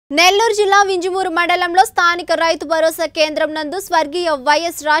నెల్లూరు జిల్లా వింజమూరు మండలంలో స్థానిక రైతు భరోసా కేంద్రం నందు స్వర్గీయ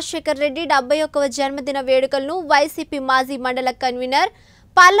వైఎస్ రాజశేఖర రెడ్డి 71వ జన్మదిన వేడుకలను వైసీపీ మాజీ మండల కన్వీనర్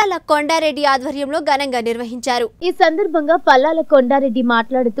పల్లాల కొండారెడ్డి ఆధ్వర్యంలో ఘనంగా నిర్వహించారు। ఈ సందర్భంగా పల్లాల కొండారెడ్డి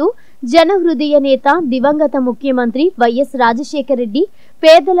మాట్లాడుతూ జనహృదయ నేత దివంగత ముఖ్యమంత్రి వైఎస్ రాజశేఖర రెడ్డి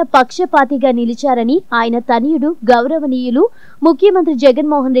పేదల పక్షపాతిగా నిలిచారని, ఆయన తనయుడు గౌరవనీయులు ముఖ్యమంత్రి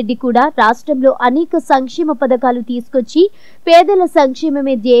జగన్మోహన్ రెడ్డి కూడా రాష్ట్రంలో అనేక సంక్షేమ పథకాలు తీసుకొచ్చి పేదల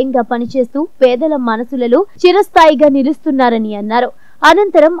సంక్షేమమే ధ్యేయంగా పనిచేస్తూ పేదల మనసులలో చిరస్థాయిగా నిలుస్తున్నారని అన్నారు।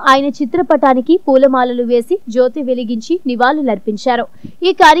 అనంతరం ఆయన చిత్రపటానికి పూలమాలలు వేసి జ్యోతి వెలిగించి నివాళులర్పించారు।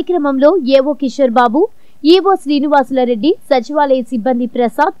 ఈ కార్యక్రమంలో ఏవో కిషోర్ బాబు, ఈవో శ్రీనివాసులరెడ్డి, సచివాలయ సిబ్బంది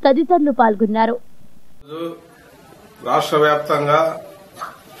ప్రసాద్ తదితరులు పాల్గొన్నారు। రాష్ట్ర వ్యాప్తంగా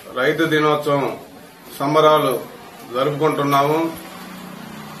రైతు దినోత్సవం సంబరాలు జరుపుకుంటున్నాము।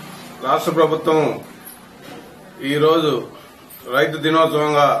 రాష్ట్ర ప్రభుత్వం ఈరోజు రైతు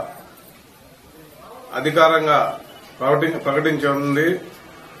దినోత్సవంగా అధికారంగా ప్రకటించింది।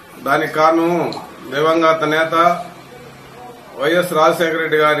 దానికి కారణం దివంగత నేత వైఎస్ రాజశేఖర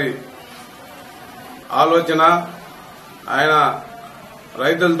రెడ్డి గారి ఆలోచన, ఆయన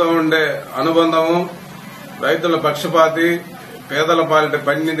రైతులతో ఉండే అనుబంధము, రైతుల పక్షపాతి, పేదల పాలిట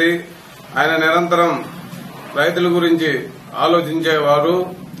పన్నిది, ఆయన నిరంతరం రైతుల గురించి ఆలోచించేవారు।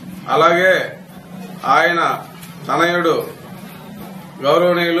 అలాగే ఆయన తనయుడు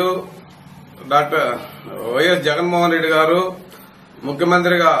గౌరవనీయులు డాక్టర్ వైఎస్ జగన్మోహన్ రెడ్డి గారు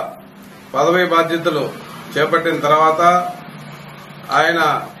ముఖ్యమంత్రిగా పదవీ బాధ్యతలు చేపట్టిన తర్వాత ఆయన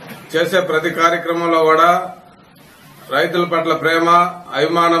చేసే ప్రతి కార్యక్రమంలో కూడా రైతుల పట్ల ప్రేమ,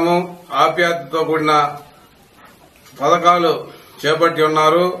 అభిమానము, ఆప్యాయతతో కూడిన పథకాలు చేపట్టి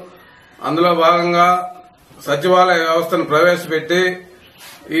ఉన్నారు। అందులో భాగంగా సచివాలయ వ్యవస్థను ప్రవేశపెట్టి,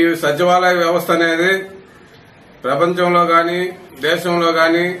 ఈ సచివాలయ వ్యవస్థ అనేది ప్రపంచంలో గాని దేశంలో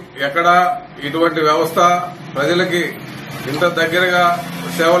గాని ఎక్కడా ఇటువంటి వ్యవస్థ ప్రజలకి ఇంత దగ్గరగా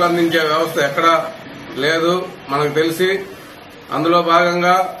సేవలు అందించే వ్యవస్థ ఎక్కడా లేదు మనకు తెలిసి। అందులో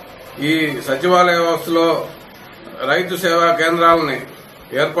భాగంగా ఈ సచివాలయ వ్యవస్థలో రైతు సేవా కేంద్రాలని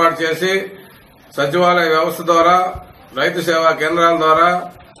ఏర్పాటు చేసి, సచివాలయ వ్యవస్థ ద్వారా, రైతు సేవా కేంద్రాల ద్వారా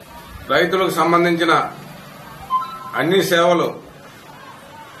రైతులకు సంబంధించిన అన్ని సేవలు,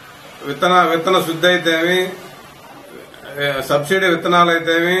 విత్తన శుద్ధి అయితేమి, సబ్సిడీ విత్తనాలు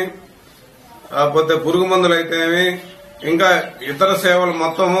అయితేమి, లేకపోతే పురుగు మందులు అయితేమి, ఇంకా ఇతర సేవలు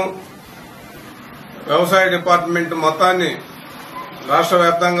మొత్తము వ్యవసాయ డిపార్ట్మెంట్ మొత్తాన్ని రాష్ట్ర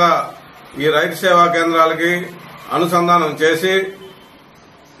వ్యాప్తంగా ఈ రైతు సేవా కేంద్రాలకి అనుసంధానం చేసి,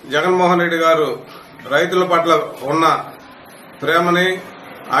 జగన్మోహన్ రెడ్డి గారు రైతుల పట్ల ఉన్న ప్రేమని,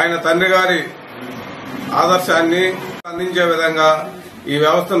 ఆయన తండ్రి గారి ఆదర్శాన్ని అందించే విధంగా ఈ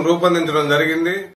వ్యవస్థను రూపొందించడం జరిగింది।